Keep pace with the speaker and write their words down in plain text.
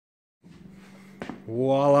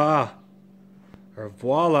Voila. Or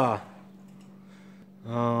voila.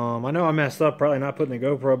 I know I messed up probably not putting the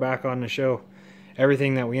GoPro back on to show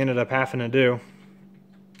everything that we ended up having to do.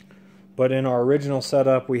 But in our original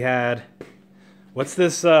setup we had, what's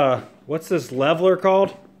this leveler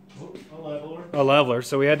called? A leveler. A leveler.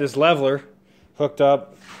 So we had this leveler hooked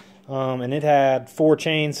up, and it had 4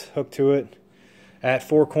 chains hooked to it at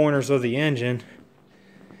 4 corners of the engine.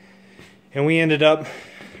 And we ended up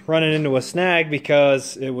running into a snag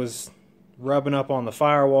because it was rubbing up on the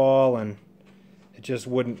firewall and it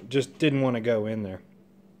just didn't want to go in there.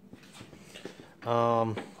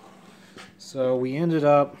 So we ended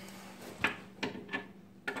up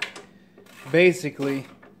basically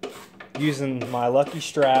using my lucky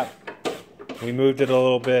strap. We moved it a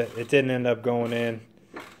little bit. It didn't end up going in,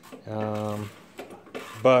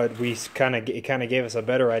 but it kind of gave us a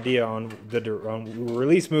better idea on we were at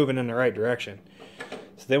least moving in the right direction.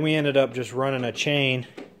 So then we ended up just running a chain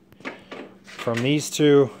from these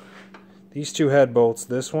two head bolts,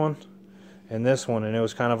 this one and this one, and it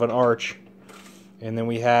was kind of an arch. And then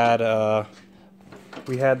we had the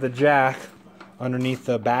jack underneath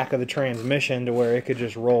the back of the transmission to where it could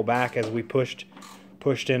just roll back as we pushed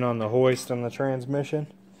in on the hoist on the transmission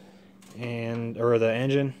or the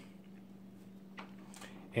engine,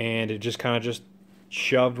 and it just kind of just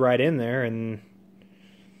shoved right in there, and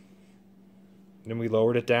then we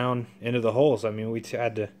lowered it down into the holes. I mean, we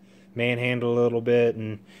had to manhandle a little bit,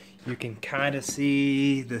 and you can kind of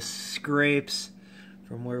see the scrapes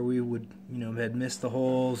from where we would, had missed the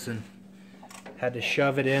holes and had to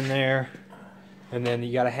shove it in there. And then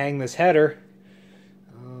you got to hang this header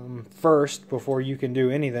first before you can do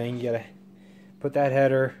anything. You got to put that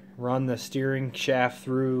header, run the steering shaft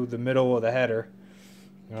through the middle of the header,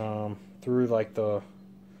 through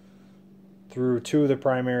 2 of the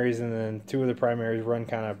primaries, and then 2 of the primaries run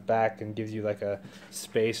kind of back and gives you like a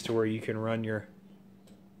space to where you can run your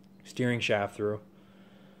steering shaft through.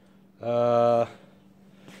 So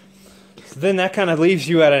then that kind of leaves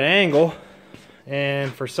you at an angle.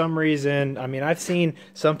 And for some reason, I mean, I've seen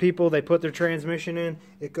some people, they put their transmission in,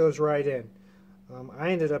 it goes right in. I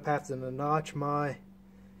ended up having to notch my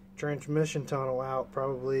transmission tunnel out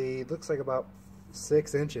probably, looks like about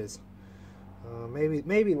 6 inches.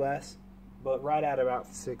 Maybe less, but right at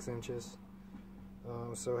about 6 inches.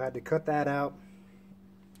 So I had to cut that out,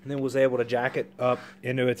 and then was able to jack it up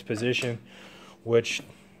into its position, which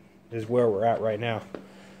is where we're at right now.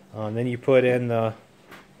 Then you put in the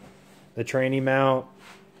tranny mount,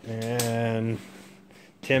 and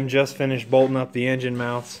Tim just finished bolting up the engine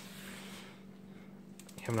mounts.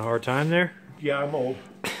 Having a hard time there? Yeah, I'm old.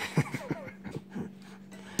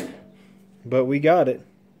 But we got it.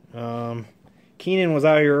 Keenan was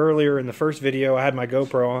out here earlier in the first video. I had my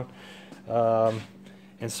GoPro on,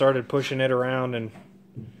 and started pushing it around, and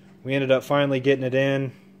we ended up finally getting it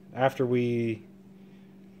in after we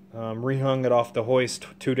rehung it off the hoist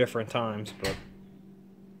 2 different times. But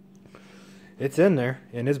it's in there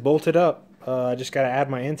and it's bolted up. I just got to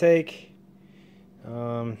add my intake,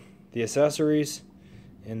 the accessories,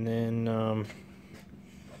 and then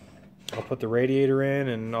I'll put the radiator in,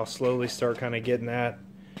 and I'll slowly start kind of getting that.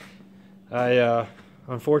 I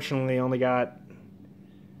unfortunately only got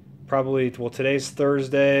probably, well, today's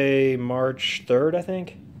Thursday, March 3rd, I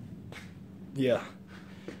think. Yeah.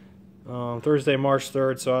 Thursday, March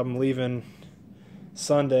 3rd, so I'm leaving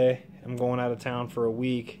Sunday. I'm going out of town for a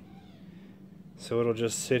week. So it'll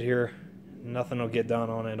just sit here. Nothing will get done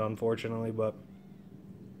on it, unfortunately, but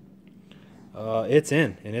it's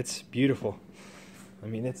in, and it's beautiful. I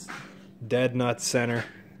mean, it's dead nut center.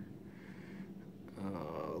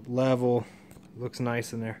 Level. Looks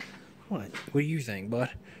nice in there. What do you think, bud?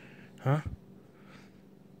 Huh?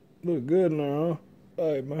 Look good now.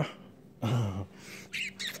 Hey, man.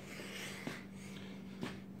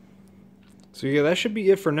 So yeah, that should be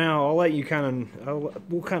it for now. I'll let you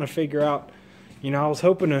we'll kind of figure out. I was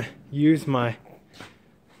hoping to use my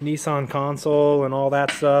Nissan console and all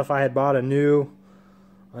that stuff. I had bought a new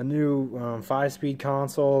 5-speed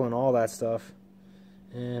console and all that stuff,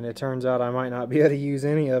 and it turns out I might not be able to use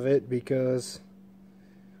any of it because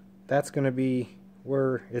that's going to be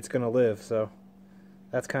where it's going to live. So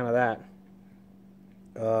that's kind of that.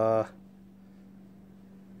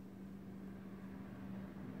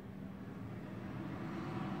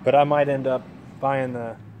 But I might end up buying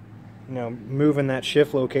moving that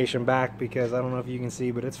shift location back, because I don't know if you can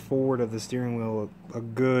see, but it's forward of the steering wheel a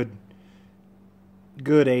good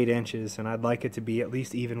 8 inches, and I'd like it to be at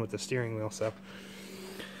least even with the steering wheel. So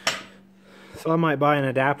I might buy an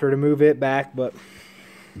adapter to move it back, but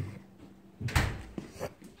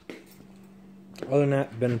other than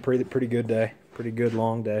that, been a pretty good day. pretty good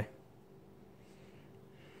long day.